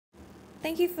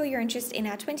Thank you for your interest in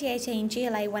our 2018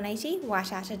 GLA 180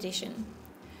 WhiteArt edition.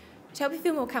 To help you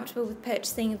feel more comfortable with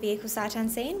purchasing a vehicle sight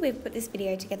unseen, we've put this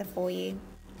video together for you.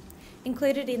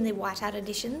 Included in the WhiteArt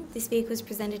edition, this vehicle is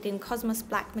presented in Cosmos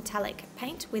Black metallic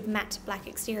paint with matte black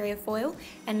exterior foil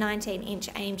and 19-inch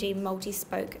AMG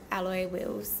Multi-Spoke Alloy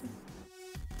Wheels.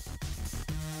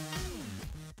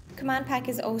 Command pack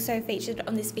is also featured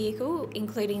on this vehicle,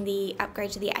 including the upgrade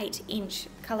to the 8-inch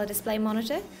colour display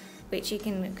monitor, which you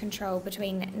can control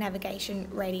between navigation,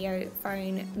 radio,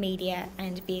 phone, media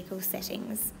and vehicle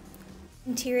settings.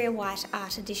 Interior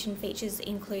WhiteArt edition features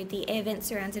include the air vent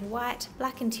surrounds in white,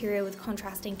 black interior with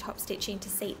contrasting top stitching to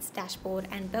seats, dashboard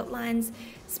and belt lines,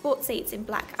 sport seats in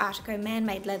Black ARTICO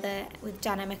Man-Made leather with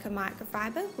DINAMICA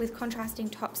microfibre with contrasting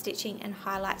top stitching and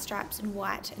highlight stripes in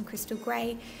white and crystal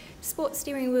grey, sport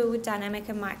steering wheel with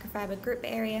DINAMICA microfibre grip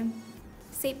area,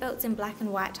 seat belts in black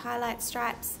and white highlight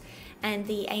stripes, and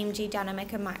the AMG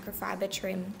DINAMICA microfibre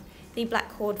trim. The black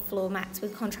cord floor mats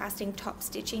with contrasting top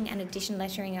stitching and addition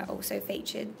lettering are also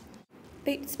featured.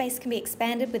 Boot space can be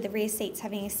expanded with the rear seats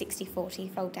having a 60/40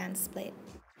 fold down split.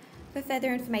 For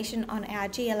further information on our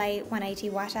GLA 180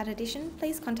 WhiteArt edition,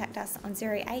 please contact us on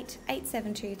 08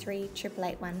 8723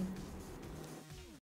 881.